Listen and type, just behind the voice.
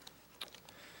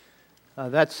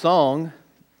That song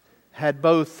had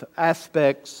both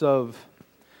aspects of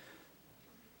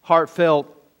heartfelt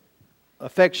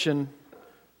affection,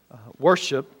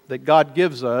 worship that God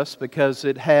gives us, because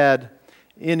it had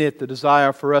in it the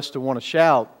desire for us to want to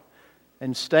shout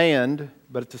and stand,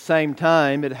 but at the same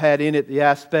time it had in it the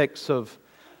aspects of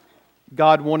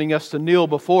God wanting us to kneel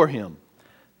before Him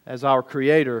as our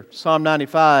Creator. Psalm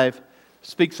 95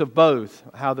 speaks of both,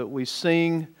 how that we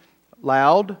sing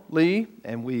loudly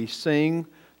and we sing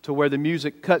to where the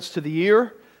music cuts to the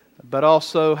ear, but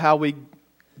also how we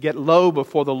get low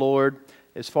before the Lord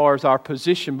as far as our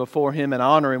position before Him and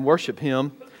honor and worship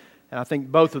Him. And I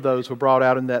think both of those were brought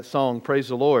out in that song. Praise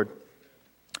the Lord.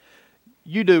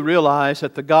 You do realize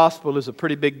that the gospel is a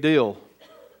pretty big deal.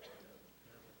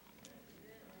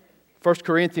 1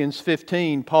 Corinthians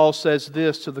 15, Paul says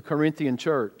this to the Corinthian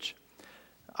church: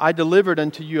 I delivered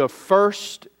unto you of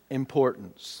first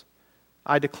importance.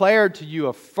 I declared to you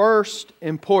of first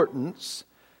importance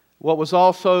what was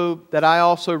also that I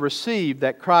also received,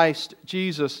 that Christ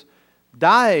Jesus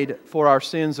died for our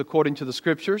sins according to the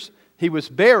Scriptures. He was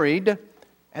buried,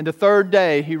 and the third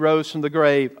day He rose from the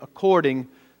grave according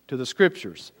to the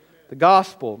Scriptures. The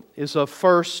gospel is of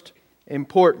first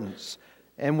importance.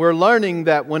 And we're learning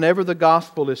that whenever the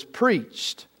gospel is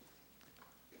preached,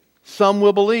 some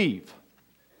will believe.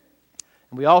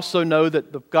 And we also know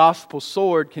that the gospel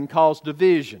sword can cause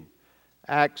division.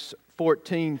 Acts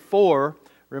 14:4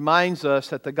 reminds us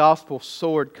that the gospel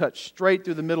sword cut straight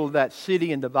through the middle of that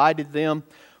city and divided them.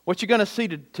 What you're going to see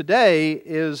today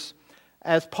is,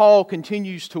 as Paul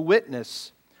continues to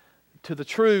witness to the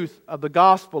truth of the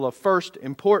gospel of first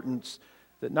importance,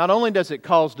 that not only does it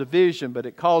cause division, but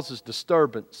it causes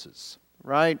disturbances,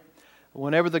 right?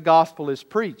 Whenever the gospel is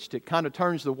preached, it kind of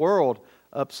turns the world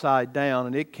upside down,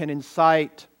 and it can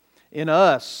incite in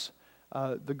us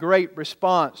the great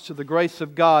response to the grace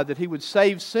of God, that He would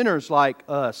save sinners like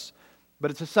us. But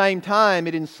at the same time,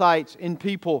 it incites in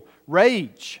people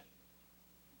rage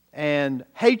and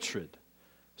hatred,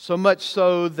 so much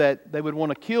so that they would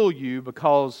want to kill you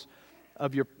because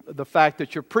of the fact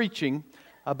that you're preaching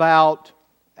about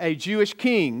a Jewish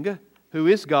king who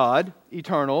is God,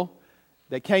 eternal,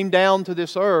 that came down to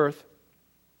this earth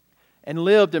and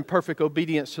lived in perfect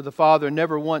obedience to the Father,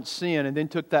 never once sinned, and then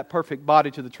took that perfect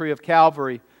body to the tree of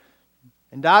Calvary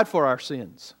and died for our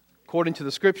sins, according to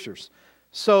the Scriptures.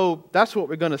 So that's what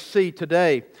we're going to see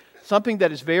today. Something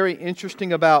that is very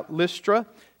interesting about Lystra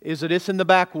is that it's in the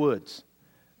backwoods.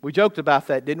 We joked about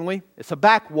that, didn't we? It's a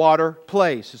backwater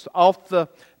place. It's off the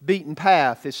beaten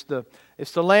path. It's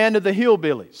the land of the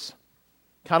hillbillies.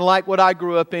 Kind of like what I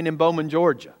grew up in Bowman,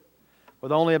 Georgia,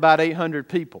 with only about 800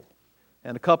 people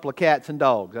and a couple of cats and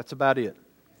dogs. That's about it.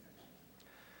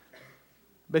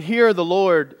 But here the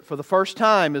Lord, for the first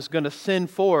time, is going to send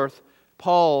forth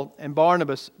Paul and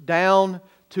Barnabas down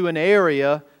to an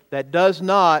area that does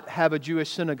not have a Jewish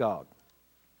synagogue.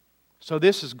 So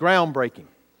this is groundbreaking.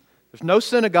 There's no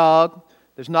synagogue.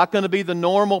 There's not going to be the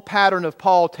normal pattern of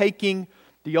Paul taking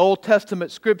the Old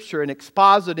Testament Scripture and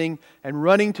expositing and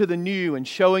running to the New and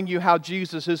showing you how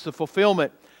Jesus is the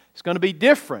fulfillment. It's going to be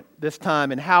different this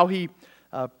time in how he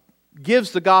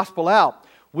gives the gospel out.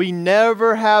 We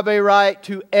never have a right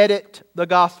to edit the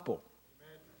gospel.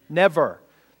 Never.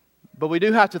 But we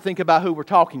do have to think about who we're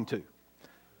talking to.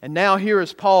 And now here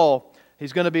is Paul.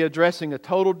 He's going to be addressing a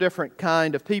total different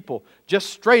kind of people. Just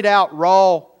straight out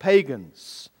raw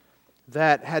pagans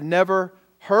that had never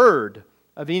heard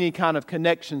of any kind of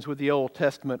connections with the Old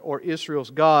Testament or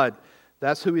Israel's God.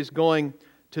 That's who he's going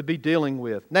to be dealing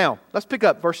with. Now, let's pick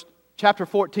up chapter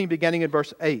 14, beginning in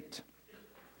verse 8.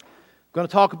 I'm going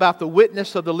to talk about the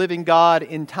witness of the living God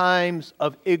in times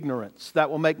of ignorance. That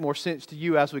will make more sense to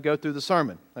you as we go through the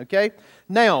sermon. Okay?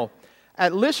 Now,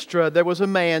 at Lystra there was a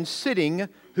man sitting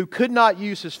who could not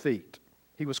use his feet.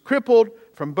 He was crippled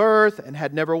from birth and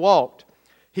had never walked.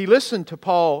 He listened to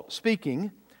Paul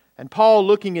speaking, and Paul,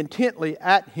 looking intently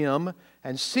at him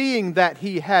and seeing that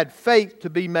he had faith to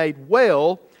be made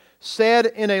well, said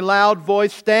in a loud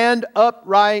voice, "Stand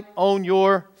upright on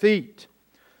your feet."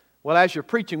 Well, as you're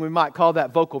preaching, we might call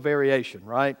that vocal variation,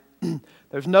 right?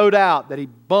 There's no doubt that he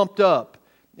bumped up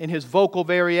in his vocal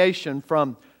variation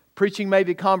from preaching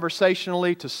maybe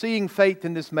conversationally to seeing faith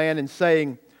in this man and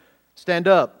saying, "Stand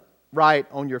up right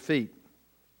on your feet."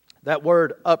 That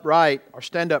word upright or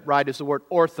stand upright is the word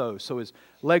ortho. So his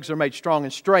legs are made strong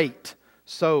and straight.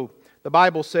 So the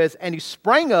Bible says, and he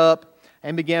sprang up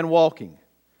and began walking.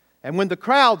 And when the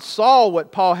crowd saw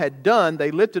what Paul had done, they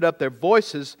lifted up their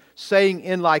voices, saying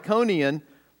in Lycaonian,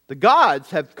 "The gods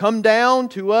have come down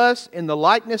to us in the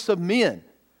likeness of men."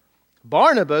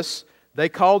 Barnabas they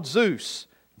called Zeus,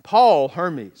 Paul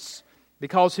Hermes.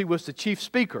 because he was the chief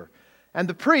speaker. And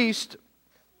the priest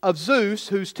of Zeus,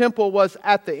 whose temple was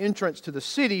at the entrance to the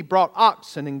city, brought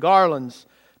oxen and garlands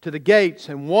to the gates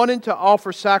and wanted to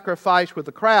offer sacrifice with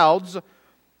the crowds.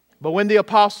 But when the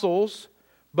apostles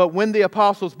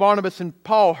Barnabas and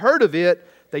Paul heard of it,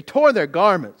 they tore their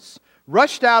garments,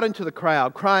 rushed out into the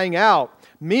crowd, crying out,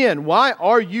 "Men, why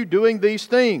are you doing these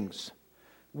things?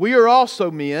 We are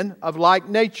also men of like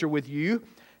nature with you,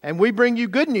 and we bring you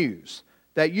good news,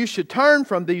 that you should turn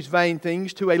from these vain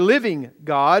things to a living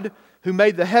God, who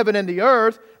made the heaven and the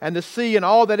earth and the sea and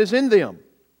all that is in them.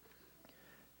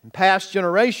 In past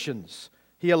generations,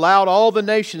 He allowed all the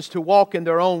nations to walk in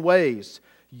their own ways.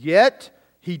 Yet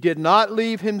He did not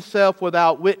leave Himself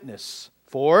without witness.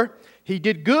 For He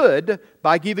did good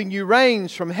by giving you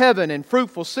rains from heaven and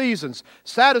fruitful seasons,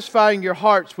 satisfying your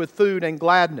hearts with food and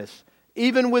gladness."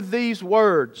 Even with these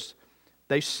words,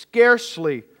 they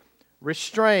scarcely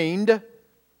restrained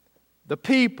the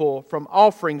people from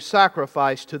offering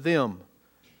sacrifice to them.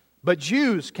 But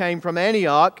Jews came from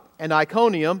Antioch and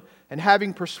Iconium, and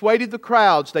having persuaded the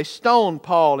crowds, they stoned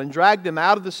Paul and dragged him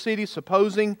out of the city,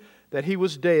 supposing that he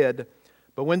was dead.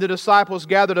 But when the disciples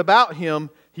gathered about him,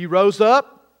 he rose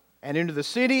up and entered the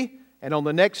city, and on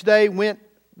the next day went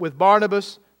with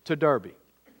Barnabas to Derbe.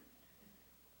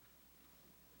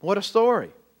 What a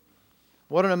story.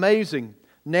 What an amazing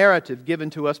narrative given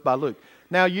to us by Luke.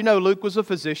 Now, you know Luke was a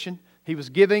physician. He was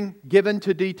given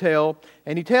to detail,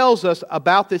 and he tells us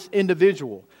about this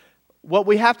individual. What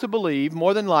we have to believe,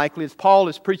 more than likely, is Paul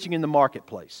is preaching in the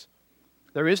marketplace.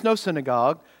 There is no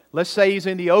synagogue. Let's say he's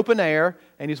in the open air,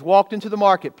 and he's walked into the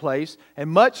marketplace, and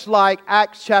much like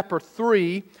Acts chapter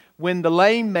 3, when the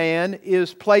lame man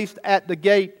is placed at the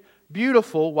gate,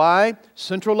 beautiful. Why?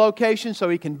 Central location so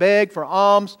he can beg for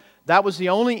alms. That was the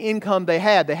only income they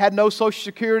had. They had no Social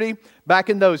Security back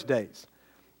in those days.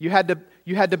 You had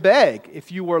to beg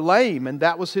if you were lame, and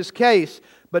that was his case.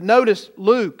 But notice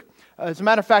Luke. As a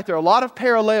matter of fact, there are a lot of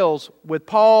parallels with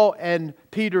Paul and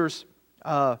Peter's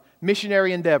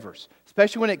missionary endeavors,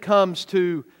 especially when it comes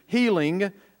to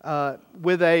healing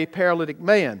with a paralytic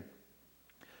man.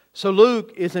 So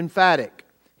Luke is emphatic.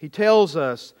 He tells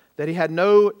us that he had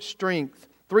no strength.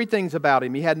 Three things about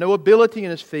him. He had no ability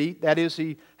in his feet. That is,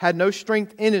 he had no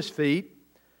strength in his feet.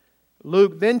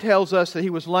 Luke then tells us that he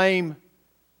was lame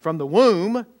from the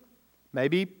womb.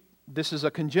 Maybe this is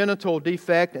a congenital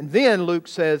defect. And then Luke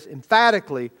says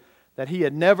emphatically that he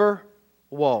had never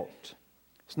walked.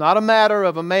 It's not a matter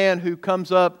of a man who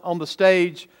comes up on the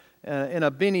stage in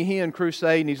a Benny Hinn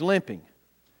crusade and he's limping.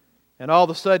 And all of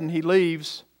a sudden he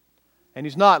leaves and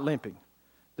he's not limping.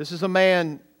 This is a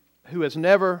man who has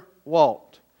never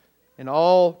walked in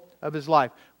all of his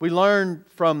life. We learn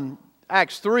from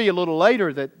Acts 3 a little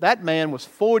later that man was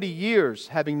 40 years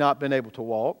having not been able to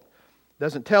walk.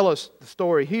 Doesn't tell us the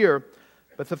story here,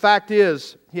 but the fact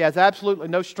is he has absolutely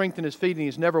no strength in his feet and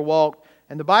he's never walked.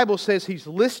 And the Bible says he's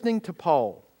listening to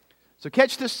Paul. So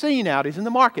catch this scene out. He's in the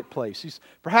marketplace. He's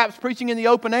perhaps preaching in the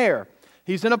open air.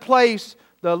 He's in a place,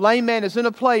 the lame man is in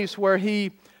a place where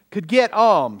he could get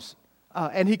alms.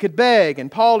 And he could beg,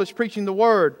 and Paul is preaching the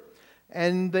Word.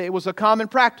 And it was a common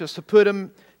practice to put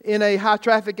him in a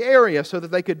high-traffic area so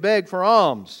that they could beg for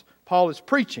alms. Paul is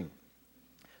preaching.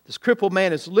 This crippled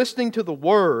man is listening to the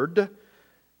Word.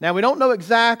 Now, we don't know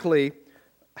exactly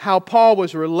how Paul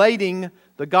was relating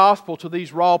the gospel to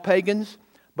these raw pagans,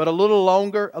 but a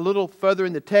little further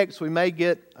in the text, we may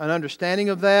get an understanding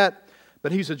of that.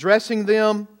 But he's addressing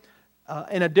them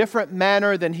in a different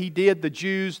manner than he did the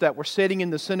Jews that were sitting in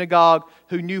the synagogue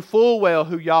who knew full well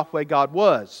who Yahweh God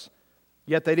was.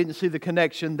 Yet they didn't see the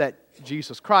connection that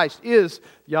Jesus Christ is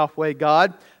Yahweh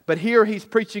God. But here he's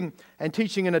preaching and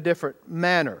teaching in a different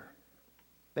manner.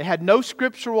 They had no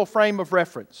scriptural frame of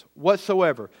reference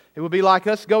whatsoever. It would be like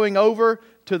us going over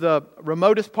to the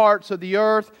remotest parts of the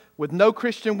earth with no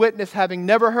Christian witness, having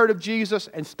never heard of Jesus,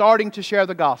 and starting to share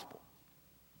the gospel.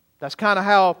 That's kind of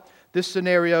how this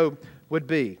scenario would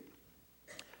be.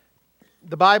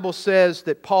 The Bible says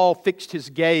that Paul fixed his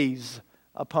gaze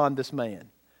upon this man.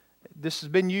 This has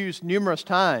been used numerous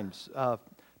times.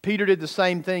 Peter did the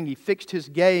same thing. He fixed his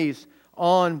gaze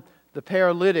on the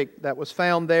paralytic that was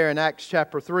found there in Acts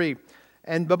chapter 3.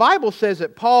 And the Bible says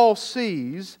that Paul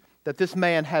sees that this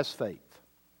man has faith.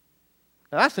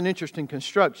 Now that's an interesting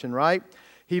construction, right?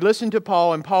 He listened to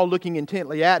Paul, and Paul, looking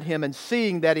intently at him and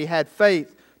seeing that he had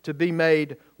faith to be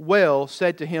made well,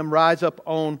 said to him, "Rise up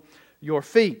on your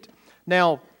feet."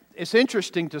 Now, it's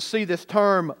interesting to see this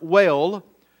term well,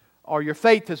 or your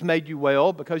faith has made you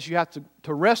well, because you have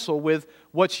to wrestle with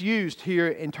what's used here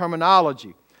in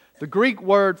terminology. The Greek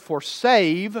word for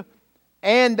save,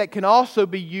 and that can also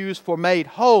be used for made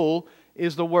whole,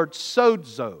 is the word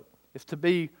sozo. It's to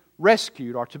be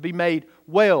rescued or to be made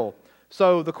well.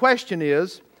 So the question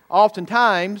is,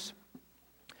 oftentimes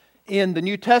in the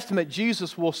New Testament,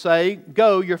 Jesus will say,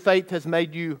 "Go, your faith has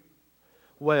made you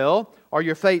well," or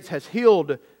 "Your faith has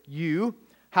healed you."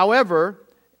 However,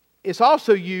 it's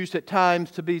also used at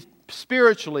times to be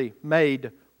spiritually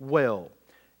made well.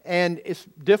 And it's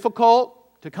difficult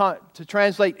to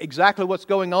translate exactly what's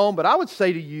going on, but I would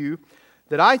say to you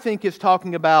that I think it's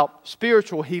talking about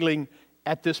spiritual healing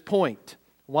at this point.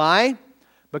 Why?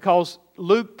 Because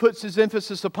Luke puts his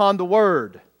emphasis upon the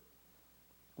Word.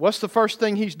 What's the first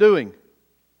thing he's doing?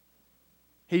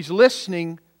 He's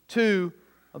listening to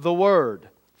the Word.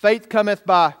 Faith cometh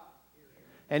by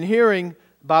and hearing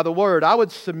by the Word. I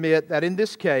would submit that in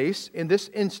this case, in this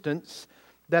instance,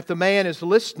 that the man is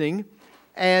listening,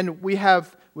 and we've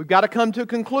got to come to a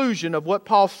conclusion of what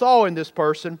Paul saw in this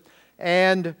person,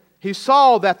 and he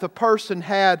saw that the person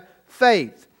had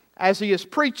faith. As he is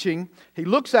preaching, he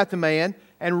looks at the man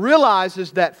and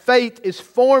realizes that faith is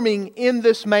forming in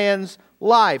this man's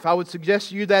life. I would suggest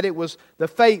to you that it was the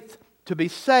faith to be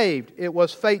saved. It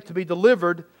was faith to be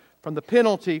delivered from the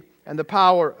penalty and the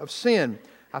power of sin.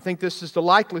 I think this is the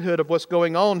likelihood of what's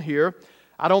going on here.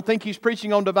 I don't think he's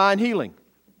preaching on divine healing.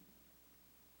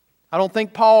 I don't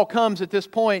think Paul comes at this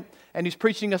point and he's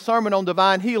preaching a sermon on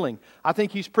divine healing. I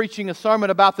think he's preaching a sermon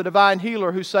about the divine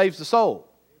healer who saves the soul.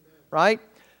 Right?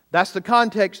 That's the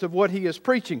context of what he is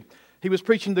preaching. He was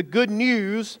preaching the good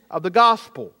news of the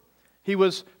gospel. He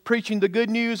was preaching the good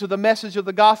news of the message of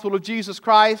the gospel of Jesus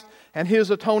Christ and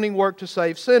His atoning work to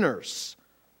save sinners.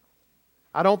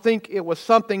 I don't think it was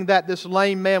something that this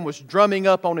lame man was drumming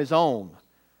up on his own.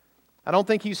 I don't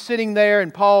think he's sitting there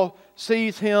and Paul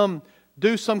sees him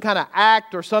do some kind of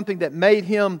act or something that made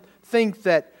him think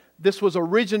that this was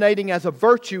originating as a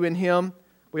virtue in him.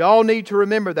 We all need to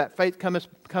remember that faith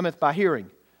cometh by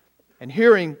hearing. And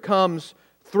hearing comes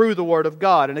through the Word of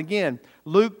God. And again,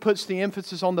 Luke puts the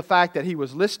emphasis on the fact that he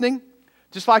was listening,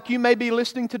 just like you may be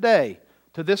listening today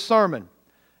to this sermon.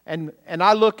 And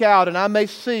I look out and I may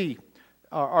see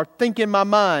or think in my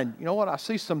mind, you know what, I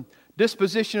see some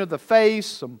disposition of the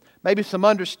face, maybe some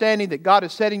understanding that God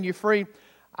is setting you free.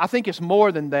 I think it's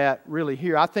more than that really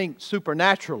here. I think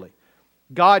supernaturally,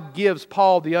 God gives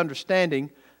Paul the understanding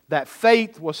that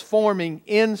faith was forming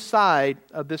inside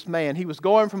of this man. He was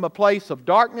going from a place of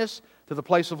darkness to the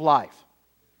place of life.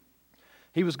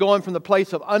 He was going from the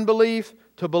place of unbelief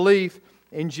to belief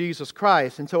in Jesus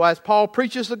Christ. And so as Paul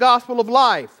preaches the gospel of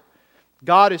life,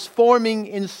 God is forming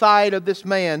inside of this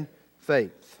man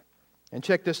faith. And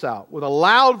check this out. With a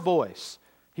loud voice,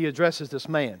 he addresses this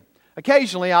man.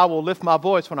 Occasionally, I will lift my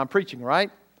voice when I'm preaching, right?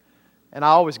 And I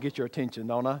always get your attention,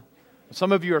 don't I?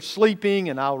 Some of you are sleeping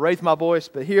and I'll raise my voice,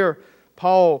 but here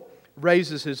Paul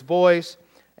raises his voice,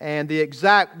 and the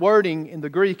exact wording in the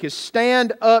Greek is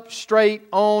stand up straight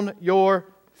on your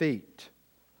feet.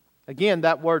 Again,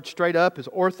 that word straight up is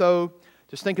ortho.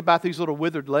 Just think about these little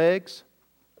withered legs.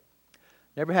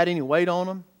 Never had any weight on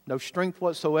them, no strength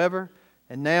whatsoever.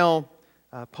 And now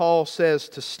Paul says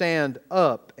to stand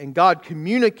up. And God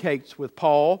communicates with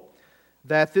Paul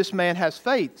that this man has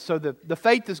faith. So the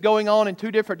faith is going on in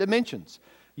two different dimensions.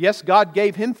 Yes, God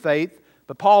gave him faith,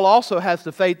 but Paul also has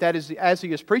the faith that is, as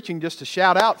he is preaching, just to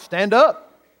shout out, stand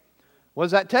up. What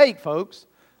does that take, folks?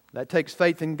 That takes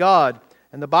faith in God.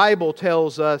 And the Bible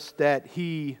tells us that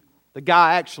the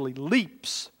guy actually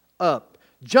leaps up,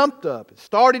 jumped up, and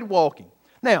started walking.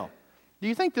 Now, do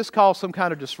you think this caused some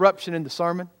kind of disruption in the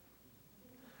sermon?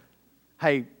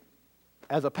 Hey,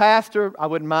 as a pastor, I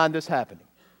wouldn't mind this happening,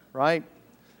 right?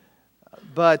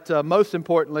 But most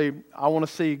importantly, I want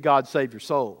to see God save your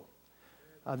soul.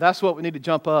 That's what we need to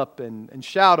jump up and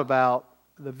shout about,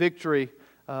 the victory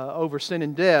over sin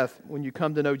and death when you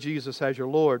come to know Jesus as your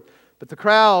Lord. But the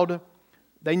crowd,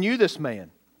 they knew this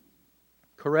man,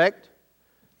 correct?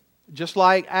 Just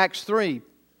like Acts 3.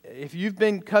 If you've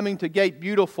been coming to Gate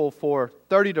Beautiful for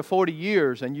 30 to 40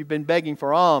 years and you've been begging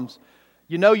for alms,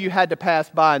 you know you had to pass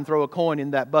by and throw a coin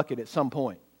in that bucket at some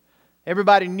point.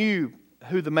 Everybody knew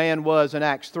who the man was in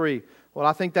Acts 3. Well,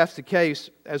 I think that's the case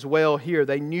as well here.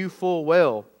 They knew full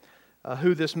well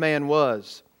who this man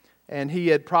was. And he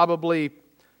had probably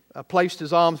placed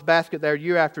his alms basket there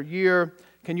year after year.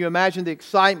 Can you imagine the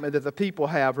excitement that the people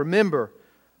have? Remember,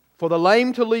 for the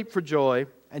lame to leap for joy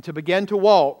and to begin to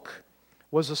walk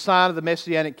was a sign of the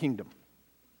Messianic kingdom.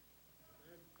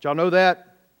 Did y'all know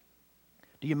that?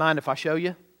 Do you mind if I show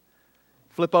you?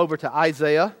 Flip over to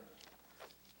Isaiah.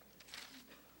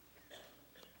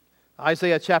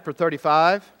 Isaiah chapter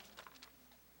 35.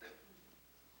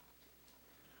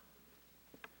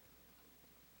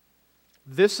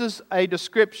 This is a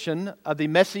description of the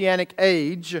Messianic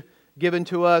age given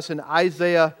to us in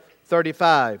Isaiah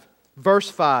 35. Verse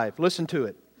 5, listen to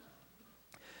it.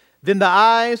 Then the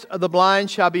eyes of the blind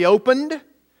shall be opened,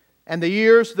 and the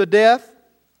ears of the deaf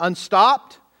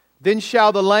unstopped. Then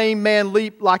shall the lame man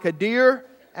leap like a deer,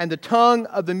 and the tongue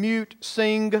of the mute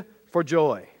sing for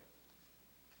joy.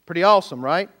 Pretty awesome,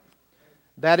 right?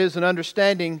 That is an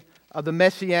understanding of the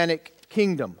Messianic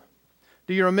kingdom.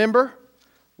 Do you remember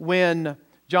when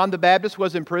John the Baptist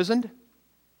was imprisoned?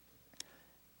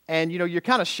 And you're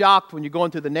kind of shocked when you're going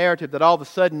through the narrative that all of a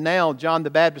sudden now John the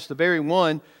Baptist, the very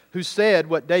one who said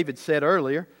what David said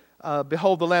earlier,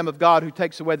 behold the Lamb of God who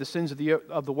takes away the sins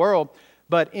of the world.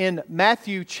 But in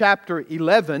Matthew chapter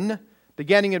 11,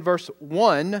 beginning in verse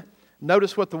 1,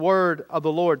 notice what the word of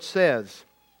the Lord says.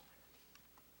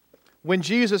 When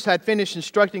Jesus had finished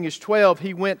instructing his 12,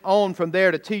 he went on from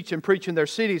there to teach and preach in their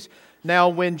cities. Now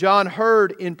when John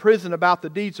heard in prison about the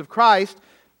deeds of Christ,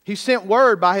 he sent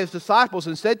word by his disciples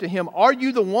and said to him, Are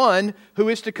you the one who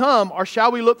is to come, or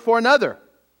shall we look for another?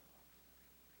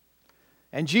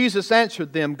 And Jesus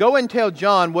answered them, Go and tell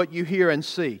John what you hear and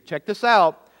see. Check this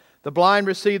out. The blind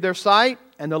receive their sight,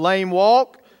 and the lame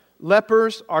walk.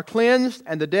 Lepers are cleansed,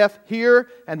 and the deaf hear,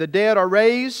 and the dead are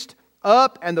raised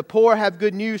up, and the poor have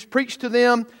good news preached to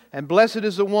them, and blessed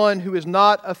is the one who is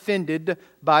not offended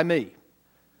by me.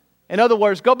 In other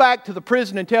words, go back to the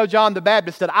prison and tell John the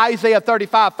Baptist that Isaiah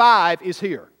 35:5 is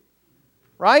here.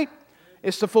 Right?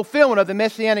 It's the fulfillment of the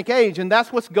Messianic age, and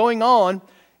that's what's going on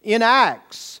in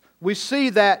Acts. We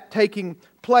see that taking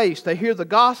place. They hear the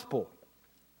gospel,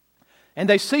 and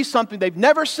they see something they've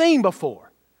never seen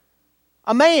before.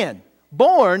 A man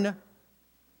born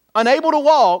unable to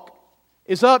walk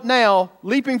is up now,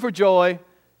 leaping for joy,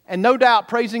 and no doubt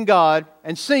praising God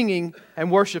and singing and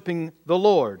worshiping the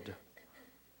Lord.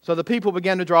 So the people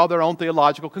began to draw their own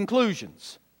theological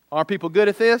conclusions. Aren't people good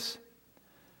at this?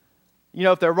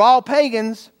 If they're raw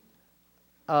pagans,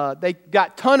 they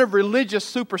got a ton of religious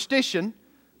superstition,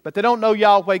 but they don't know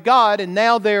Yahweh God, and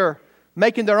now they're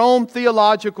making their own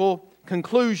theological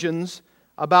conclusions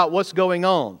about what's going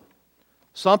on.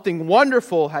 Something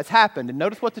wonderful has happened, and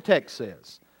notice what the text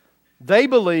says. They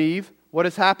believe what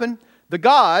has happened. The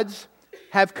gods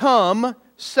have come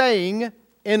saying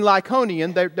in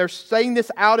Lycaonian, they're saying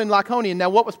this out in Lycaonian. Now,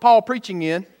 what was Paul preaching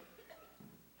in?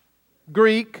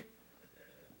 Greek.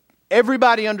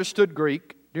 Everybody understood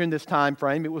Greek during this time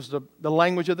frame. It was the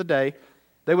language of the day.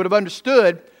 They would have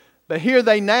understood, but here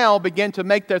they now begin to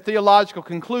make their theological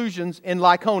conclusions in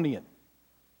Lycaonian.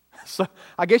 So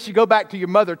I guess you go back to your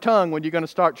mother tongue when you're going to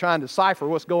start trying to decipher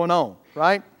what's going on,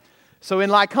 right? So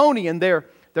in Lycaonian,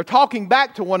 they're talking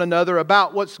back to one another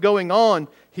about what's going on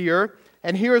here.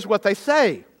 And here's what they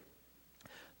say.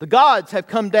 The gods have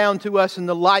come down to us in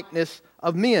the likeness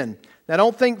of men. Now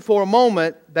don't think for a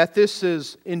moment that this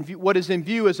is what is in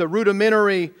view as a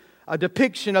rudimentary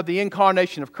depiction of the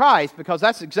incarnation of Christ, because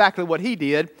that's exactly what he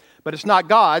did. But it's not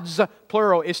gods,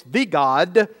 plural, it's the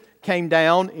God came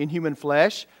down in human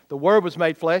flesh. The Word was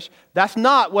made flesh. That's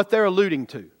not what they're alluding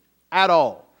to at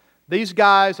all. These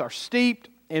guys are steeped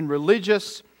in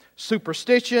religious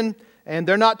superstition, and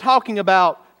they're not talking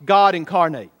about God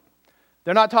incarnate.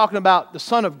 They're not talking about the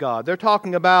Son of God. They're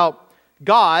talking about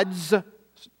gods,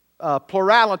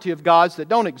 plurality of gods that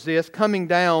don't exist, coming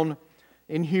down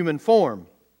in human form.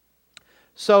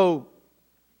 So,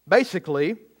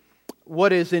 basically,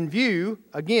 what is in view,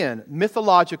 again,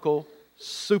 mythological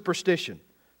superstition.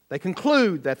 They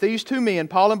conclude that these two men,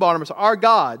 Paul and Barnabas, are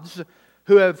gods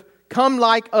who have come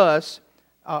like us,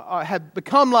 have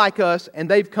become like us, and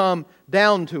they've come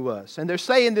down to us. And they're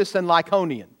saying this in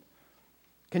Lycaonian.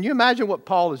 Can you imagine what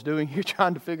Paul is doing here,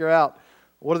 trying to figure out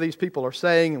what these people are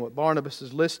saying and what Barnabas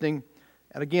is listening?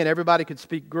 And again, everybody could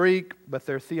speak Greek, but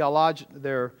their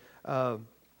theological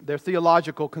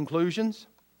conclusions,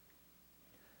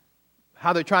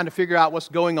 how they're trying to figure out what's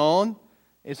going on,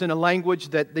 is in a language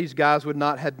that these guys would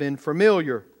not have been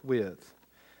familiar with.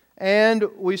 And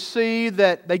we see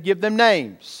that they give them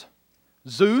names,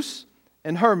 Zeus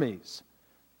and Hermes.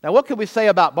 Now, what could we say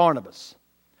about Barnabas?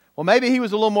 Well, maybe he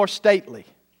was a little more stately.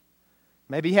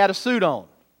 Maybe he had a suit on.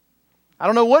 I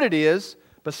don't know what it is,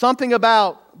 but something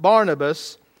about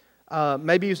Barnabas,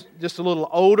 maybe he's just a little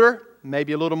older,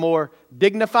 maybe a little more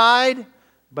dignified,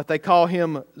 but they call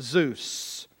him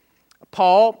Zeus.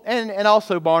 Paul, and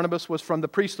also Barnabas, was from the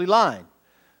priestly line.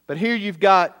 But here you've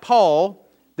got Paul.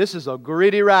 This is a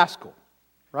gritty rascal,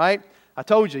 right? I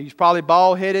told you, he's probably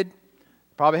bald-headed,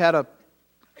 probably had a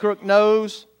crooked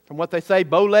nose, from what they say,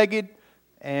 bow-legged,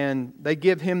 and they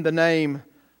give him the name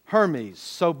Hermes.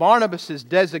 So Barnabas is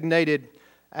designated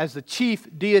as the chief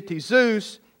deity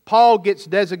Zeus, Paul gets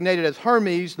designated as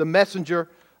Hermes, the messenger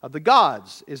of the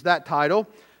gods, is that title.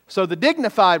 So the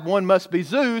dignified one must be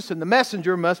Zeus, and the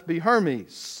messenger must be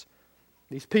Hermes.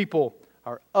 These people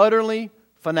are utterly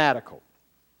fanatical.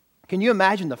 Can you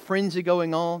imagine the frenzy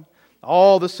going on?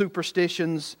 All the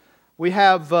superstitions. We've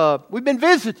been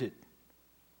visited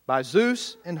by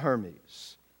Zeus and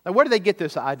Hermes. Now, where did they get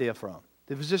this idea from?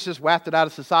 Was this just wafted out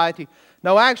of society?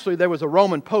 No, actually, there was a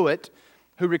Roman poet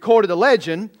who recorded a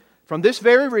legend from this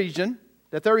very region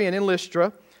that they're in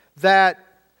Lystra, that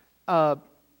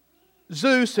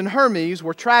Zeus and Hermes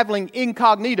were traveling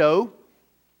incognito,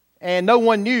 and no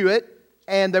one knew it,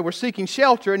 and they were seeking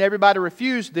shelter, and everybody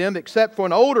refused them except for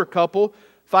an older couple,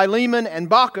 Philemon and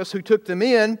Bacchus, who took them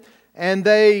in, and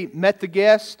they met the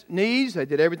guests' needs. They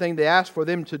did everything they asked for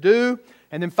them to do.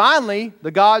 And then finally,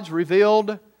 the gods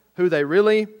revealed who they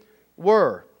really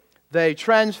were. They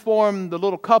transformed the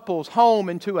little couple's home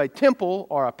into a temple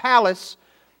or a palace,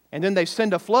 and then they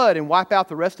send a flood and wipe out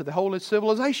the rest of the whole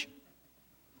civilization.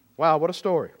 Wow, what a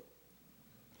story.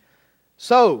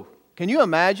 So, can you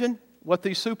imagine what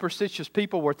these superstitious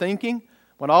people were thinking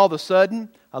when all of a sudden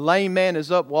a lame man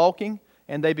is up walking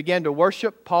and they began to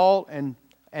worship Paul and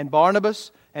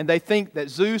Barnabas, and they think that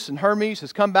Zeus and Hermes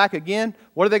has come back again?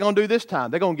 What are they going to do this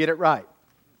time? They're going to get it right.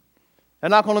 They're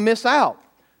not going to miss out.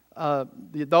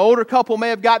 The older couple may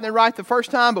have gotten it right the first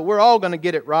time, but we're all going to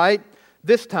get it right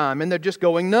this time, and they're just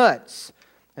going nuts.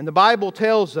 And the Bible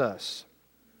tells us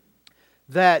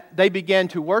that they began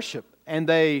to worship, and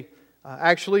they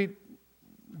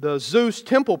the Zeus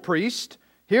temple priest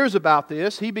hears about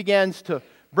this. He begins to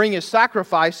bring his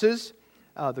sacrifices.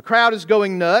 The crowd is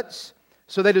going nuts,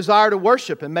 so they desire to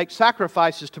worship and make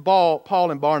sacrifices to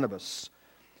Paul and Barnabas.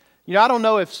 You know, I don't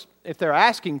know if they're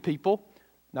asking people,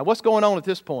 now what's going on at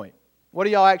this point? What are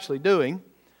y'all actually doing?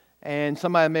 And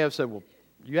somebody may have said, well,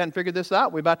 you hadn't figured this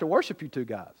out? We're about to worship you two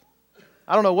guys.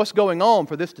 I don't know what's going on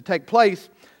for this to take place,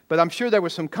 but I'm sure there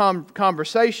was some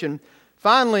conversation.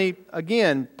 Finally,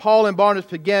 again, Paul and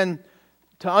Barnabas began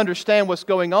to understand what's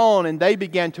going on, and they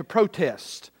began to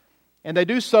protest. And they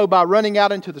do so by running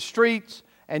out into the streets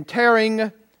and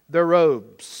tearing their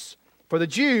robes. For the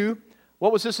Jew,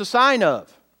 what was this a sign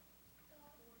of?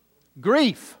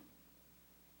 Grief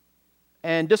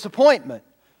and disappointment,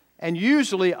 and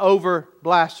usually over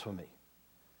blasphemy.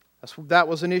 That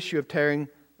was an issue of tearing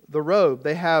the robe.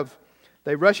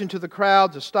 They rush into the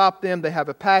crowd to stop them. They have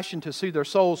a passion to see their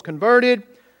souls converted,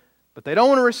 but they don't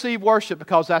want to receive worship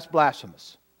because that's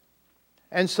blasphemous.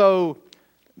 And so,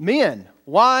 men,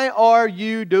 why are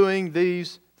you doing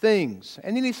these things?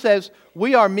 And then he says,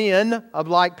 we are men of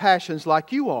like passions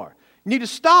like you are. You need to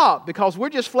stop because we're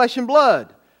just flesh and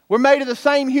blood. We're made of the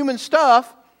same human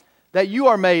stuff that you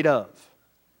are made of.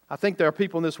 I think there are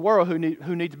people in this world who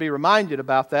need to be reminded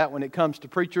about that when it comes to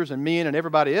preachers and men and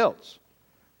everybody else,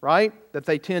 right? That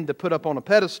they tend to put up on a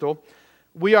pedestal.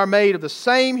 We are made of the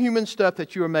same human stuff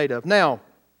that you are made of. Now,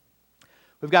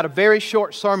 we've got a very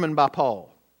short sermon by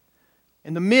Paul.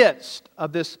 In the midst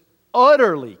of this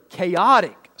utterly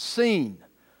chaotic scene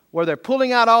where they're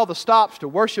pulling out all the stops to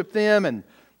worship them, and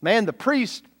man, the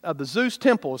priest of the Zeus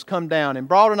temple has come down and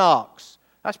brought an ox.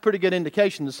 That's a pretty good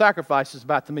indication the sacrifice is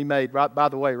about to be made, right, by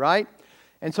the way, right?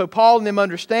 And so Paul and them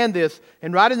understand this,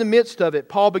 and right in the midst of it,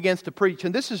 Paul begins to preach.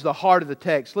 And this is the heart of the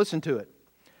text. Listen to it.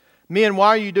 Men, why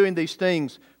are you doing these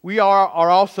things? We are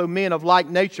also men of like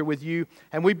nature with you,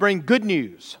 and we bring good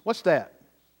news. What's that?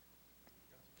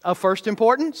 Of first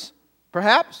importance,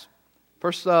 perhaps?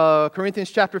 1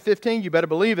 Corinthians chapter 15, you better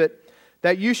believe it.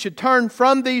 That you should turn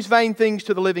from these vain things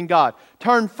to the living God.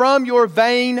 Turn from your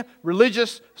vain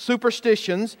religious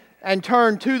superstitions and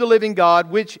turn to the living God,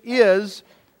 which is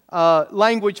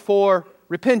language for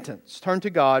repentance. Turn to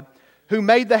God, who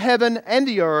made the heaven and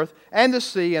the earth and the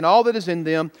sea and all that is in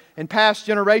them. In past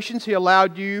generations He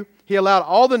allowed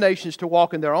all the nations to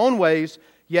walk in their own ways,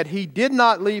 yet He did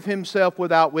not leave Himself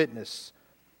without witness.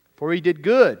 For He did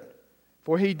good.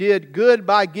 For He did good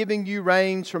by giving you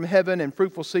rains from heaven and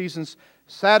fruitful seasons,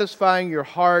 satisfying your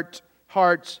hearts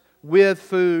with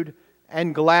food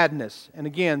and gladness. And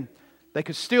again, they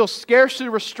could still scarcely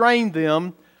restrain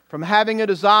them from having a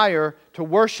desire to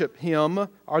worship Him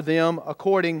or them,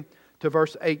 according to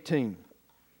verse 18.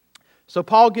 So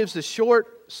Paul gives this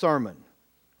short sermon.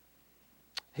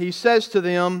 He says to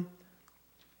them,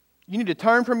 you need to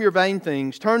turn from your vain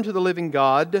things, turn to the living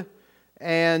God,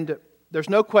 and there's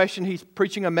no question he's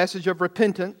preaching a message of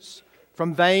repentance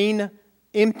from vain,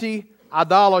 empty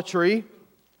idolatry.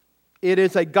 It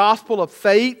is a gospel of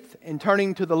faith in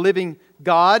turning to the living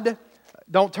God.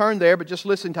 Don't turn there, but just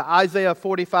listen to Isaiah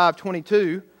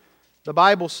 45:22. The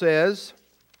Bible says,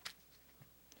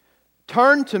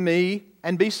 turn to me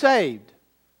and be saved,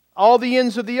 all the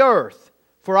ends of the earth,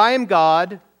 for I am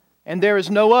God, and there is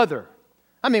no other.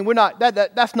 I mean,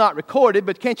 that's not recorded,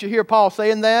 but can't you hear Paul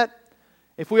saying that?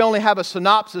 If we only have a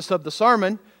synopsis of the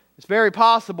sermon, it's very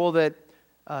possible that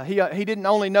he didn't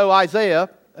only know Isaiah.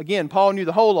 Again, Paul knew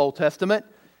the whole Old Testament,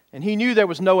 and he knew there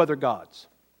was no other gods.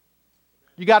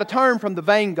 You got to turn from the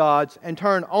vain gods and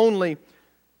turn only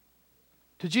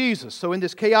to Jesus. So in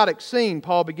this chaotic scene,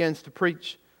 Paul begins to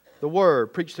preach the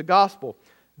Word, preach the gospel.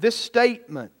 This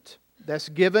statement that's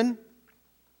given,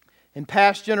 in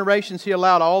past generations he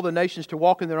allowed all the nations to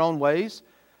walk in their own ways.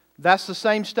 That's the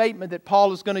same statement that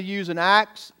Paul is going to use in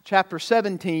Acts chapter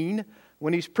 17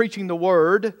 when he's preaching the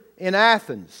Word in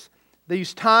Athens.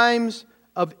 These times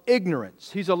of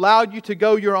ignorance. He's allowed you to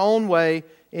go your own way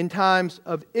in times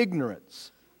of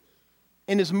ignorance.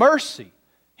 In His mercy,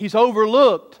 He's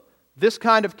overlooked this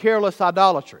kind of careless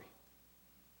idolatry.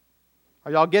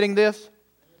 Are y'all getting this?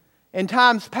 In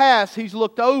times past, He's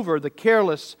looked over the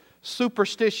careless,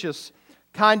 superstitious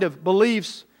kind of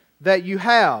beliefs that you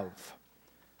have.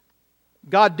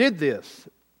 God did this.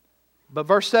 But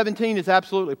verse 17 is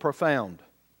absolutely profound.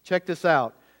 Check this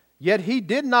out. Yet He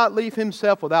did not leave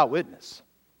Himself without witness.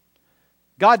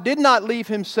 God did not leave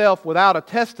Himself without a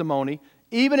testimony,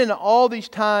 even in all these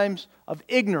times of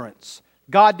ignorance.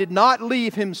 God did not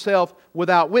leave Himself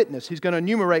without witness. He's going to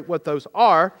enumerate what those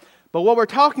are. But what we're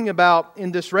talking about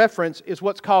in this reference is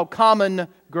what's called common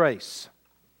grace.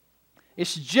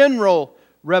 It's general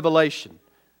revelation.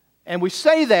 And we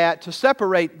say that to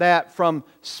separate that from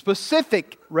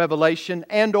specific revelation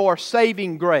and or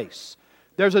saving grace.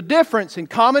 There's a difference in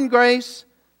common grace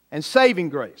and saving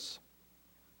grace.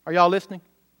 Are y'all listening?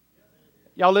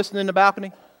 Y'all listening in the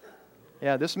balcony?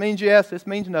 Yeah, this means yes, this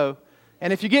means no.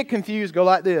 And if you get confused, go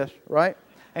like this, right?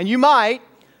 And you might,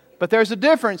 but there's a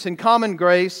difference in common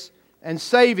grace and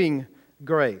saving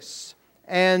grace.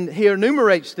 And he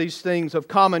enumerates these things of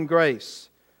common grace.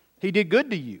 He did good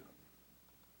to you.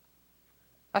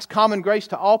 That's common grace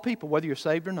to all people, whether you're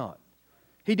saved or not.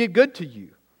 He did good to you.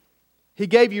 He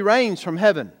gave you rains from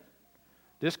heaven.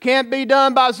 This can't be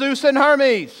done by Zeus and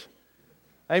Hermes.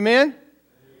 Amen?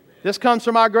 This comes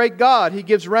from our great God. He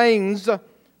gives rains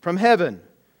from heaven.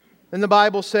 Then the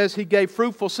Bible says He gave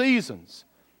fruitful seasons.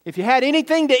 If you had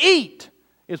anything to eat,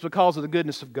 it's because of the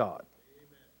goodness of God.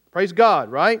 Praise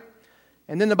God, right?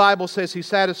 And then the Bible says He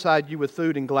satisfied you with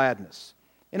food and gladness.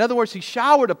 In other words, He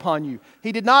showered upon you.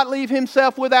 He did not leave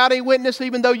Himself without a witness,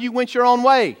 even though you went your own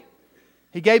way.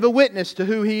 He gave a witness to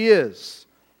who He is.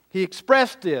 He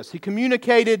expressed this. He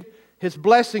communicated His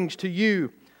blessings to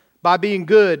you by being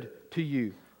good to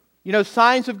you. You know,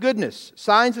 signs of goodness,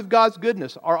 signs of God's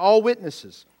goodness are all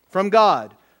witnesses from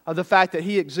God of the fact that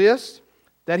He exists,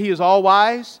 that He is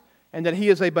all-wise, and that He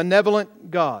is a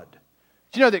benevolent God.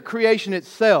 Do you know that creation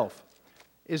itself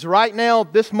is right now,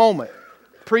 this moment,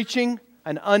 preaching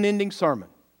an unending sermon?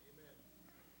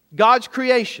 God's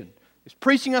creation is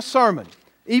preaching a sermon,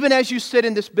 even as you sit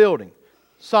in this building.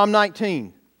 Psalm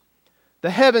 19. The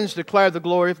heavens declare the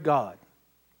glory of God.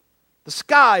 The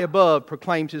sky above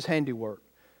proclaims His handiwork.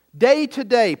 Day to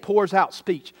day pours out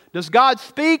speech. Does God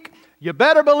speak? You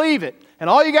better believe it. And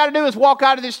all you got to do is walk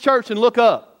out of this church and look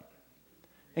up.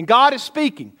 And God is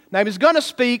speaking. Now He's going to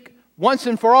speak once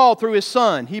and for all through His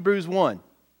Son, Hebrews 1.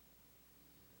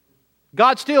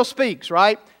 God still speaks,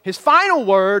 right? His final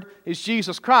word is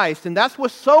Jesus Christ. And that's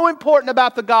what's so important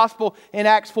about the gospel in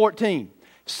Acts 14.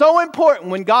 So important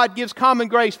when God gives common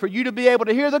grace for you to be able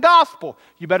to hear the gospel.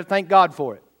 You better thank God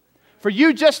for it. For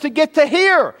you just to get to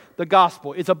hear the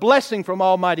gospel is a blessing from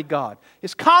Almighty God.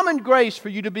 It's common grace for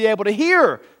you to be able to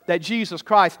hear that Jesus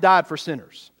Christ died for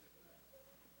sinners.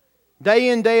 Day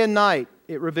in, day and night,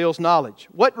 it reveals knowledge.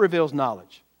 What reveals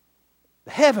knowledge?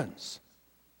 The heavens.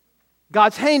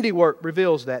 God's handiwork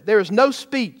reveals that. There is no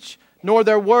speech, nor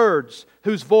their words,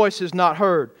 whose voice is not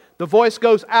heard. The voice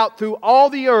goes out through all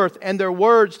the earth, and their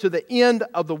words to the end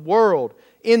of the world.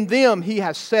 In them He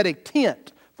has set a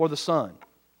tent for the sun.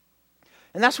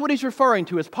 And that's what he's referring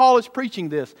to. As Paul is preaching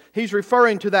this, he's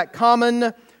referring to that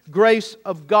common grace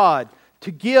of God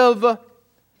to give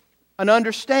an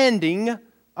understanding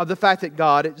of the fact that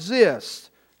God exists.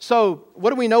 So, what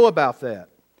do we know about that?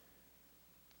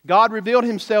 God revealed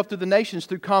Himself to the nations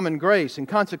through common grace, and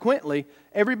consequently,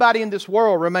 everybody in this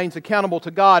world remains accountable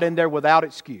to God, and they're without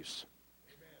excuse.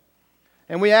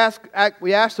 And we ask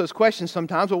those questions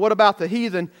sometimes. Well, what about the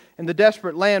heathen in the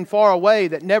desperate land far away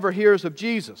that never hears of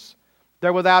Jesus?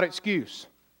 They're without excuse.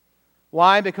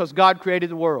 Why? Because God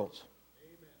created the worlds.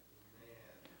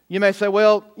 You may say,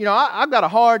 well, I've got a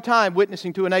hard time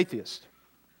witnessing to an atheist.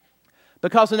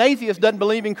 Because an atheist doesn't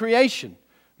believe in creation,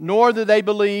 nor do they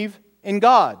believe in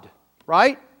God.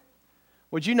 right?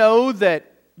 Would you know that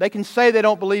they can say they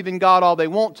don't believe in God all they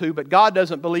want to, but God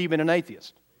doesn't believe in an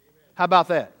atheist? How about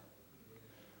that?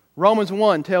 Romans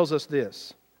 1 tells us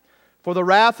this. For the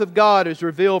wrath of God is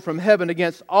revealed from heaven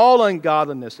against all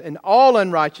ungodliness and all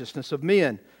unrighteousness of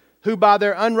men, who by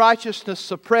their unrighteousness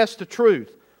suppress the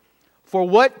truth. For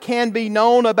what can be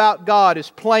known about God is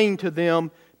plain to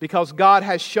them, because God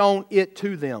has shown it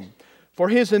to them. For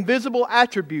His invisible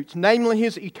attributes, namely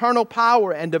His eternal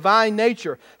power and divine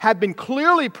nature, have been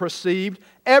clearly perceived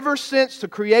ever since the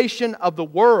creation of the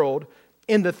world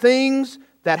in the things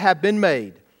that have been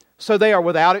made. So they are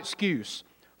without excuse.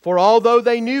 For although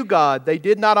they knew God, they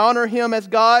did not honor Him as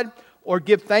God or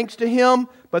give thanks to Him,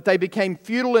 but they became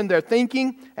futile in their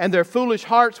thinking, and their foolish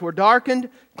hearts were darkened.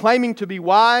 Claiming to be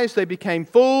wise, they became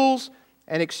fools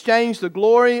and exchanged the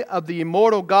glory of the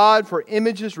immortal God for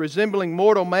images resembling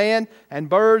mortal man and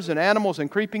birds and animals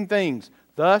and creeping things.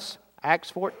 Thus, Acts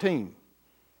 14.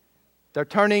 They're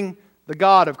turning the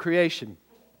God of creation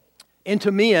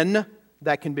into men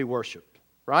that can be worshipped,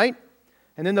 right?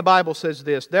 And then the Bible says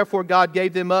this, therefore God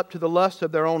gave them up to the lust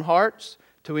of their own hearts,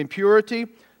 to impurity,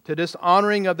 to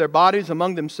dishonoring of their bodies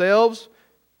among themselves,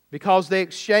 because they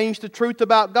exchanged the truth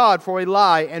about God for a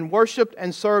lie and worshipped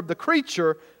and served the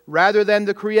creature rather than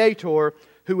the Creator,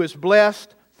 who is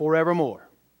blessed forevermore.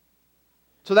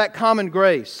 So that common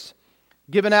grace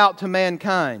given out to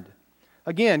mankind.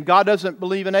 Again, God doesn't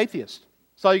believe in atheists.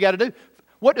 That's all you got to do.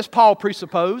 What does Paul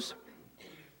presuppose?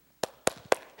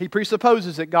 He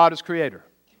presupposes that God is Creator.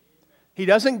 He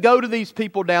doesn't go to these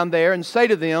people down there and say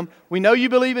to them, we know you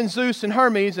believe in Zeus and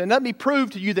Hermes, and let me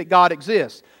prove to you that God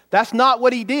exists. That's not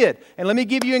what he did. And let me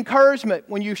give you encouragement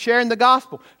when you're sharing the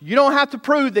gospel. You don't have to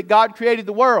prove that God created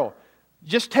the world.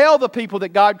 Just tell the people that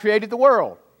God created the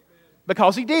world.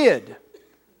 Because He did.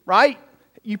 Right?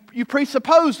 You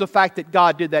presuppose the fact that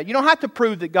God did that. You don't have to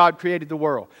prove that God created the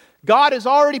world. God has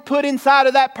already put inside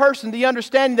of that person the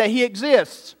understanding that He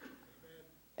exists.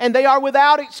 And they are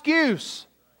without excuse.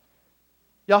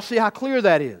 Y'all see how clear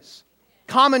that is?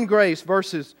 Common grace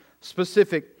versus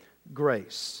specific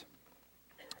grace.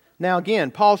 Now again,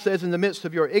 Paul says, in the midst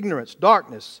of your ignorance,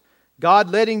 darkness,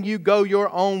 God letting you go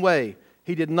your own way,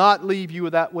 He did not leave you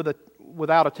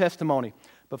without a testimony.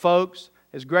 But folks,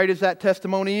 as great as that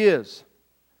testimony is,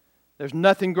 there's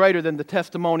nothing greater than the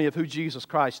testimony of who Jesus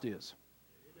Christ is.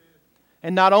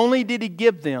 And not only did He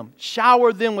give them,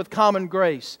 shower them with common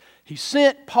grace, He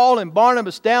sent Paul and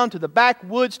Barnabas down to the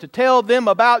backwoods to tell them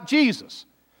about Jesus.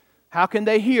 How can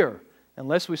they hear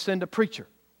unless we send a preacher?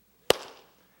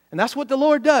 And that's what the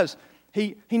Lord does.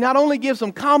 He not only gives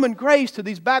them common grace to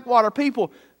these backwater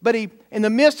people, but He, in the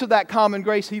midst of that common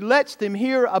grace, He lets them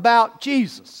hear about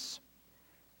Jesus.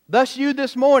 Thus you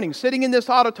this morning, sitting in this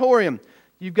auditorium,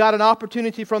 you've got an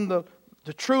opportunity from the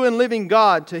true and living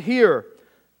God to hear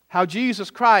how Jesus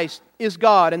Christ is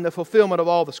God in the fulfillment of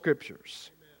all the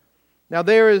Scriptures. Now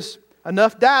there is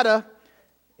enough data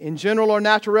in general or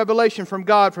natural revelation from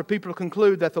God for people to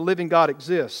conclude that the living God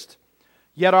exists.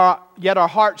 Yet our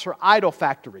hearts are idol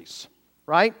factories,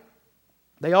 right?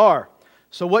 They are.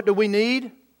 So what do we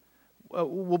need?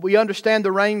 We understand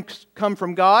the rain come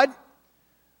from God,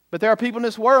 but there are people in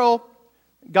this world,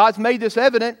 God's made this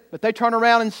evident, but they turn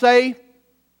around and say,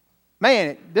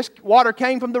 man, this water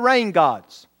came from the rain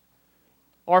gods.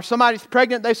 Or if somebody's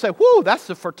pregnant, they say, whoo, that's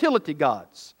the fertility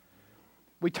gods.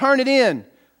 We turn it in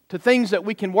to things that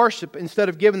we can worship instead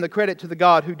of giving the credit to the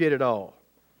God who did it all.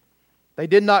 They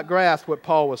did not grasp what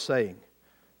Paul was saying.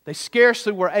 They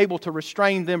scarcely were able to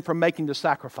restrain them from making the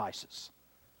sacrifices.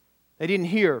 They didn't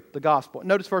hear the gospel.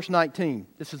 Notice verse 19.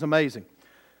 This is amazing.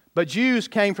 But Jews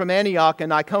came from Antioch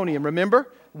and Iconium.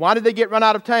 Remember? Why did they get run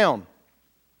out of town?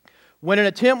 When an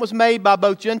attempt was made by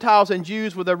both Gentiles and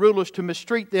Jews with their rulers to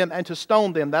mistreat them and to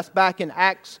stone them. That's back in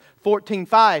Acts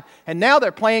 14:5. And now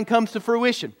their plan comes to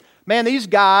fruition. Man, these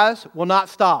guys will not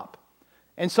stop.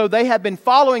 And so they have been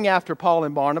following after Paul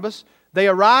and Barnabas. They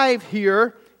arrive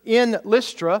here in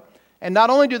Lystra, and not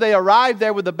only do they arrive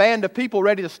there with a band of people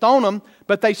ready to stone them,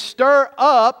 but they stir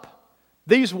up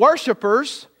these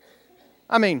worshipers.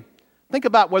 I mean, think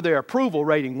about where their approval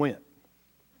rating went.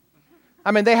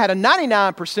 I mean, they had a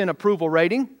 99% approval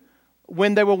rating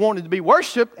when they were wanted to be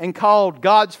worshipped and called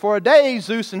gods for a day,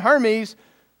 Zeus and Hermes.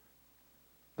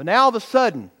 But now all of a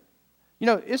sudden,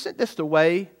 isn't this the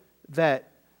way that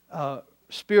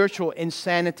spiritual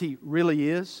insanity really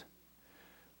is?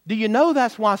 Do you know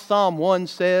that's why Psalm 1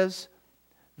 says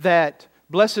that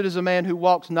blessed is a man who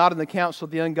walks not in the counsel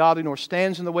of the ungodly, nor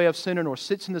stands in the way of sinner, nor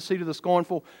sits in the seat of the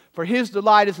scornful. For his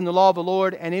delight is in the law of the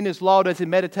Lord, and in His law does he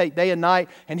meditate day and night,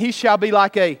 and he shall be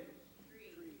like a...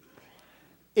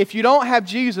 if you don't have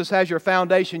Jesus as your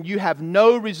foundation, you have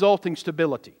no resulting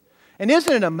stability. And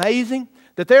isn't it amazing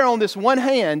that they're on this one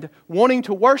hand wanting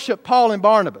to worship Paul and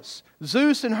Barnabas,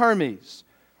 Zeus and Hermes,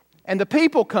 and the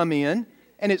people come in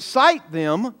and excite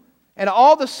them, and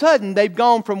all of a sudden they've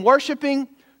gone from worshiping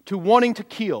to wanting to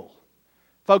kill.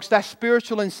 Folks, that's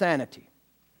spiritual insanity.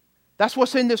 That's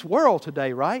what's in this world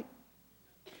today, right?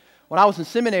 When I was in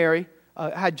seminary,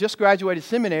 I had just graduated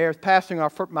seminary, I was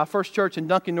pastoring my first church in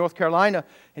Duncan, North Carolina.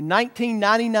 In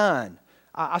 1999,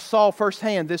 I saw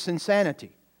firsthand this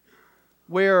insanity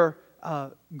where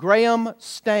Graham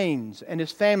Staines and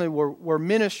his family were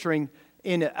ministering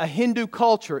in a Hindu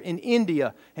culture in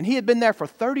India. And he had been there for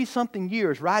 30-something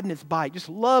years, riding his bike, just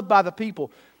loved by the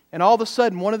people. And all of a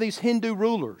sudden, one of these Hindu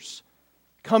rulers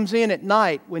comes in at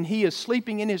night when he is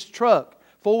sleeping in his truck,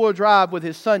 four-wheel drive with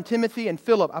his son Timothy and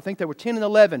Philip. I think they were 10 and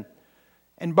 11,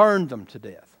 and burned them to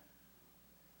death.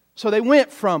 So they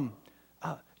went from,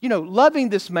 loving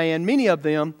this man, many of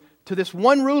them, to this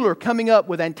one ruler coming up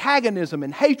with antagonism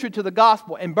and hatred to the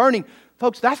gospel and burning.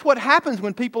 Folks, that's what happens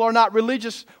when people are not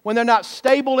religious, when they're not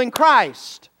stable in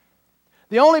Christ.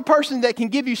 The only person that can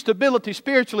give you stability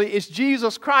spiritually is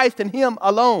Jesus Christ and Him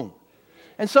alone.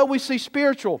 And so we see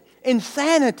spiritual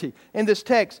insanity in this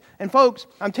text. And folks,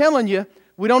 I'm telling you,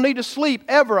 we don't need to sleep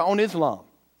ever on Islam.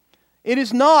 It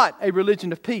is not a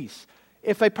religion of peace.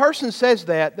 If a person says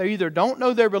that, they either don't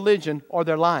know their religion or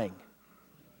they're lying.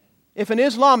 If an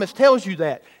Islamist tells you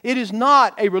that, it is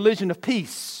not a religion of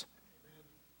peace.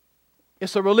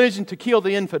 It's a religion to kill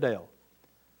the infidel.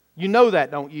 You know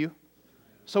that, don't you?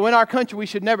 So in our country,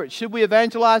 should we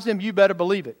evangelize them? You better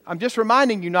believe it. I'm just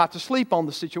reminding you not to sleep on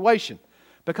the situation,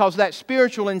 because that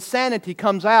spiritual insanity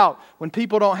comes out when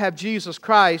people don't have Jesus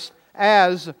Christ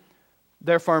as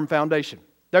their firm foundation.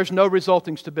 There's no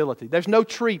resulting stability. There's no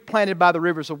tree planted by the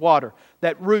rivers of water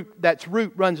that's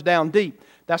root runs down deep.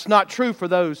 That's not true for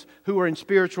those who are in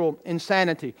spiritual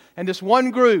insanity. And this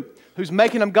one group who's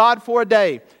making them God for a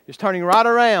day is turning right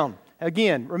around.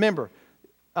 Again, remember,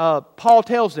 Paul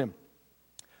tells them,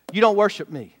 you don't worship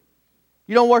me.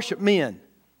 You don't worship men.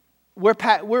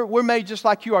 We're made just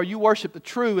like you are. You worship the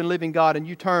true and living God, and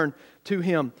you turn to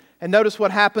Him. And notice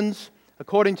what happens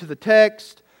according to the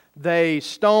text. They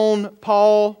stone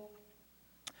Paul.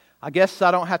 I guess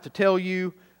I don't have to tell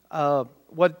you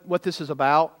what this is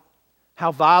about,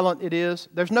 how violent it is.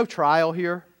 There's no trial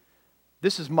here.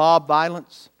 This is mob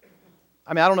violence.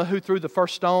 I mean, I don't know who threw the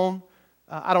first stone.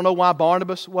 I don't know why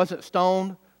Barnabas wasn't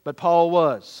stoned, but Paul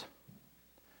was.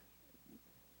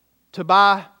 To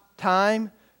buy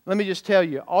time, let me just tell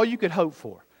you, all you could hope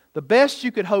for, the best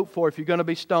you could hope for if you're going to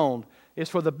be stoned, is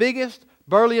for the biggest,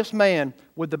 burliest man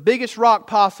with the biggest rock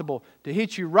possible to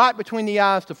hit you right between the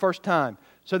eyes the first time,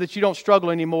 so that you don't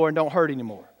struggle anymore and don't hurt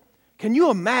anymore. Can you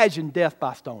imagine death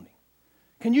by stoning?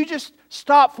 Can you just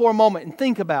stop for a moment and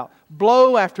think about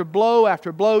blow after blow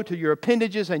after blow to your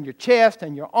appendages and your chest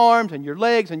and your arms and your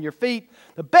legs and your feet?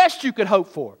 The best you could hope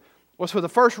for was for the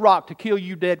first rock to kill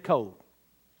you dead cold.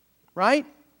 Right?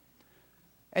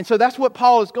 And so that's what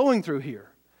Paul is going through here.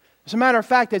 As a matter of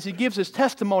fact, as he gives his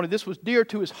testimony, this was dear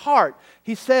to his heart.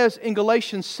 He says in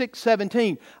Galatians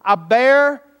 6:17, I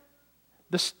bear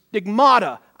the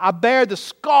stigmata, I bear the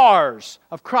scars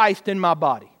of Christ in my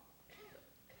body.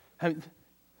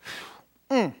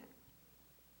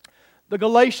 The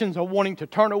Galatians are wanting to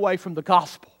turn away from the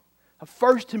gospel of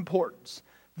first importance.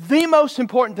 The most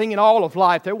important thing in all of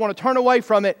life. They want to turn away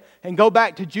from it and go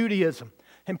back to Judaism.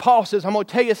 And Paul says, I'm going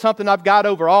to tell you something I've got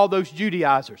over all those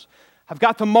Judaizers. I've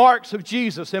got the marks of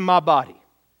Jesus in my body.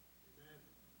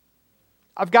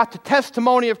 I've got the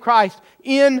testimony of Christ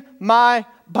in my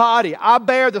body. I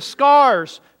bear the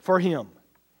scars for Him.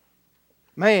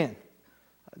 Man,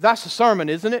 that's a sermon,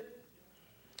 isn't it?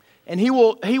 And he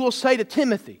will say to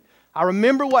Timothy, I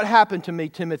remember what happened to me,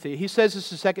 Timothy. He says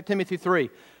this in 2 Timothy 3.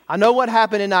 I know what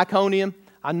happened in Iconium.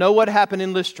 I know what happened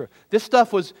in Lystra. This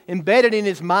stuff was embedded in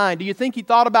his mind. Do you think he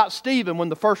thought about Stephen when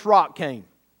the first rock came?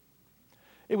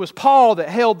 It was Paul that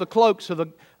held the cloaks of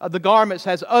the garments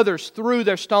as others threw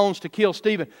their stones to kill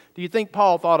Stephen. Do you think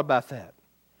Paul thought about that?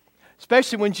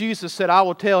 Especially when Jesus said, I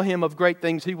will tell him of great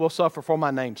things he will suffer for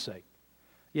my name's sake.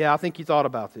 Yeah, I think he thought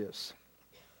about this.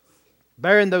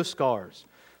 Bearing those scars.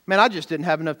 Man, I just didn't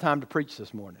have enough time to preach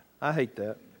this morning. I hate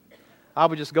that. I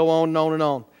would just go on and on and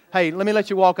on. Hey, let me let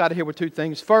you walk out of here with two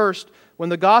things. First, when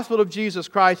the gospel of Jesus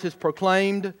Christ is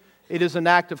proclaimed, it is an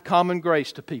act of common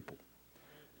grace to people.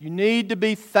 You need to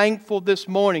be thankful this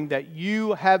morning that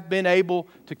you have been able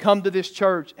to come to this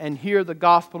church and hear the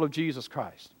gospel of Jesus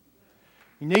Christ.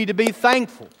 You need to be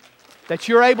thankful that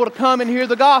you're able to come and hear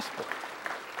the gospel.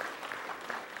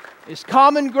 It's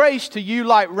common grace to you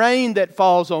like rain that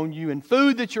falls on you and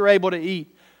food that you're able to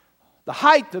eat. The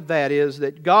height of that is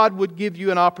that God would give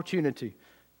you an opportunity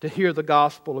to hear the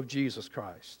gospel of Jesus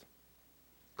Christ.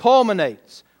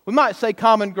 Culminates. We might say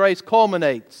common grace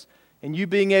culminates in you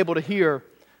being able to hear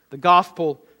the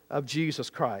gospel of Jesus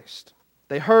Christ.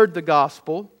 They heard the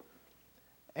gospel,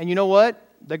 and you know what?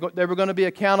 They were going to be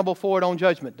accountable for it on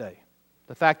Judgment Day.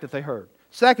 The fact that they heard.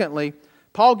 Secondly,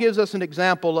 Paul gives us an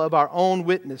example of our own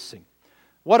witnessing.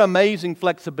 What amazing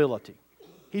flexibility.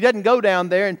 He doesn't go down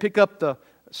there and pick up the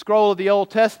scroll of the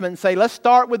Old Testament and say, let's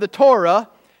start with the Torah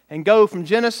and go from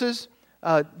Genesis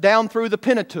down through the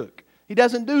Pentateuch. He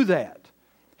doesn't do that.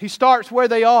 He starts where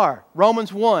they are.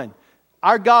 Romans 1.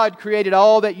 Our God created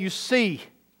all that you see,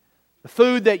 the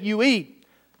food that you eat.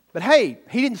 But hey,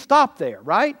 He didn't stop there,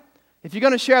 right? If you're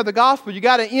going to share the gospel, you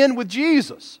got to end with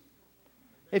Jesus.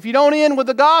 If you don't end with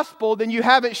the gospel, then you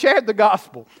haven't shared the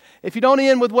gospel. If you don't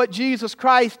end with what Jesus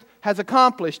Christ has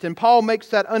accomplished, and Paul makes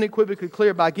that unequivocally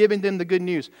clear by giving them the good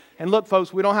news. And look,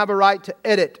 folks, we don't have a right to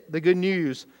edit the good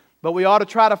news, but we ought to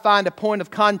try to find a point of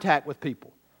contact with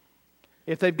people.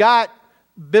 If they've got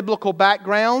biblical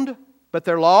background, but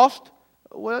they're lost,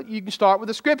 well, you can start with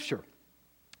the Scripture.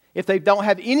 If they don't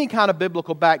have any kind of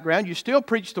biblical background, you still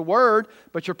preach the Word,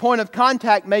 but your point of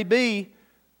contact may be,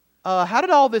 how did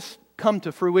all this come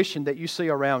to fruition that you see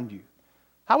around you?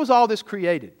 How was all this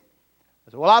created?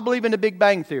 I said, well, I believe in the Big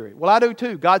Bang Theory. Well, I do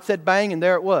too. God said bang, and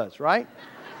there it was, right?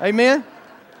 Amen?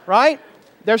 Right?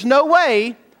 There's no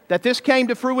way that this came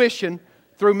to fruition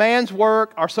through man's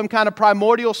work or some kind of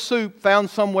primordial soup found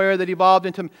somewhere that evolved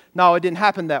into... No, it didn't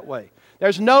happen that way.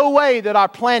 There's no way that our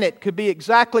planet could be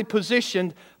exactly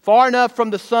positioned far enough from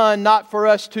the sun not for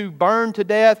us to burn to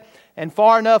death and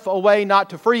far enough away not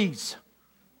to freeze.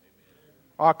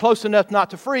 Or close enough not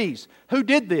to freeze. Who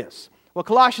did this? Well,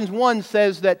 Colossians 1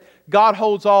 says that God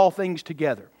holds all things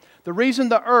together. The reason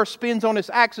the earth spins on its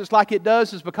axis like it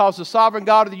does is because the sovereign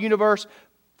God of the universe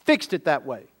fixed it that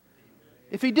way.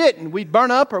 If He didn't, we'd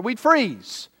burn up or we'd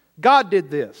freeze. God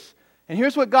did this. And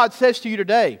here's what God says to you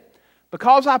today.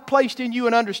 Because I placed in you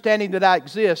an understanding that I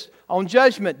exist, on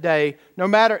Judgment Day, no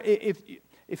matter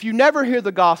if you never hear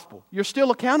the gospel, you're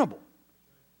still accountable.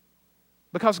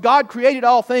 Because God created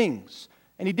all things,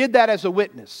 and He did that as a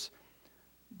witness.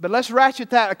 But let's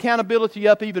ratchet that accountability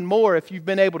up even more if you've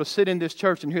been able to sit in this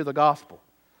church and hear the gospel.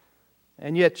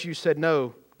 And yet you said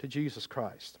no to Jesus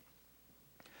Christ.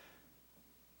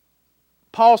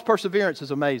 Paul's perseverance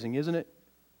is amazing, isn't it?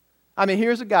 I mean,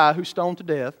 here's a guy who's stoned to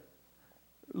death,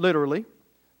 literally,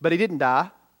 but he didn't die.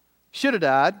 Should have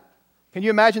died. Can you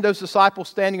imagine those disciples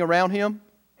standing around him?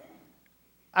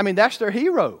 I mean, that's their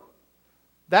hero.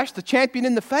 That's the champion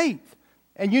in the faith.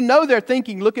 And you know they're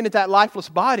thinking, looking at that lifeless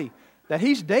body, that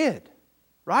he's dead,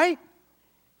 right?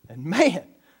 And man,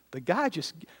 the guy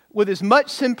just, with as much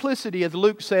simplicity as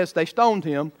Luke says they stoned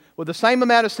him, with the same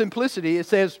amount of simplicity, it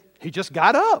says he just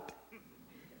got up.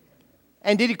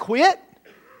 And did he quit?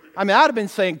 I mean, I'd have been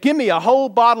saying, give me a whole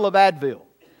bottle of Advil.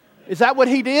 Is that what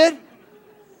he did?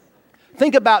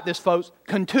 Think about this, folks.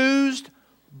 Contused,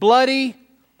 bloody,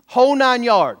 whole 9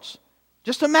 yards.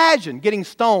 Just imagine getting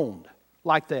stoned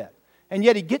like that. And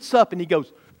yet he gets up and he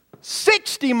goes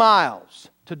 60 miles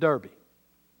to Derby.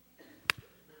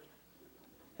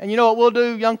 And you know what we'll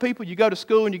do, young people? You go to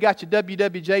school and you got your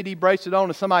WWJD bracelet on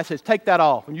and somebody says, take that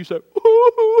off. And you say,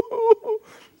 ooh,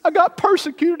 I got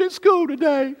persecuted at school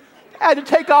today. I had to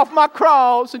take off my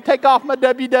cross and take off my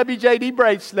WWJD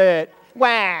bracelet.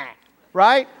 Wah!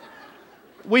 Right?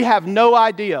 We have no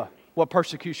idea what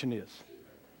persecution is.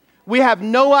 We have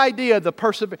no idea the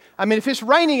perseverance. I mean, if it's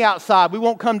raining outside, we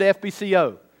won't come to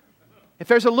FBCO. If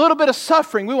there's a little bit of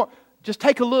suffering, we won't. Just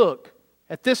take a look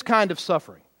at this kind of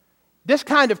suffering. This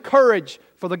kind of courage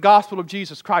for the gospel of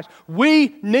Jesus Christ.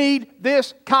 We need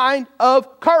this kind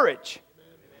of courage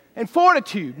and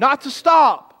fortitude not to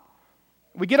stop.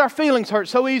 We get our feelings hurt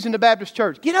so easy in the Baptist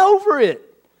church. Get over it.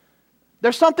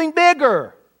 There's something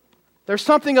bigger. There's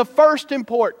something of first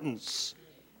importance.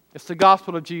 It's the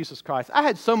gospel of Jesus Christ. I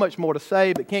had so much more to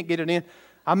say, but can't get it in.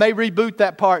 I may reboot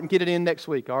that part and get it in next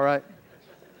week, all right?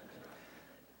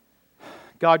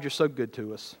 God, you're so good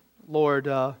to us. Lord,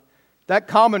 that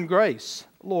common grace,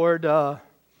 Lord, Lord,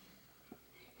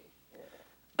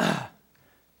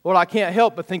 I can't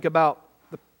help but think about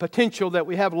the potential that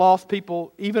we have lost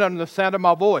people, even under the sound of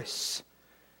my voice,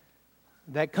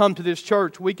 that come to this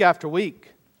church week after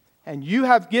week. And you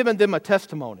have given them a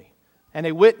testimony and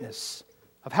a witness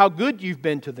of how good you've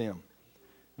been to them.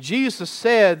 Jesus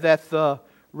said that the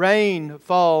rain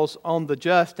falls on the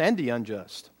just and the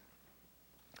unjust.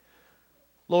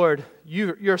 Lord,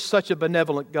 you're such a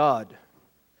benevolent God.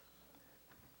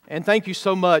 And thank you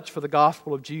so much for the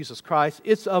gospel of Jesus Christ.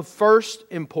 It's of first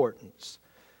importance.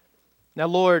 Now,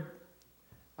 Lord,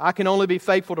 I can only be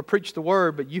faithful to preach the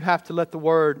Word, but you have to let the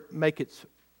Word make its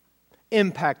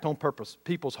impact on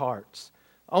people's hearts.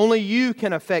 Only you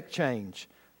can affect change.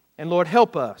 And Lord,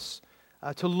 help us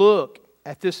to look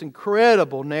at this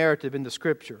incredible narrative in the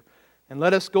Scripture and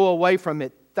let us go away from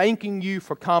it thanking you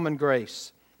for common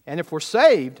grace. And if we're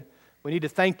saved, we need to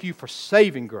thank you for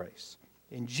saving grace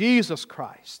in Jesus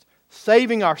Christ,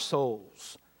 saving our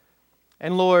souls.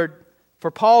 And Lord, for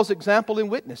Paul's example in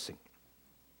witnessing,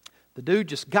 the dude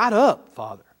just got up,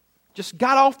 Father, just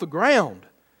got off the ground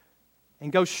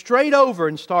and goes straight over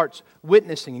and starts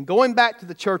witnessing and going back to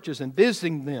the churches and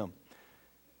visiting them.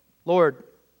 Lord,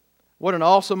 what an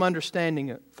awesome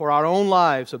understanding for our own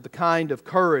lives of the kind of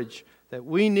courage that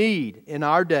we need in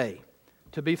our day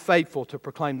to be faithful to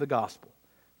proclaim the gospel.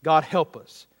 God, help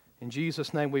us. In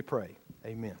Jesus' name we pray.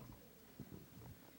 Amen.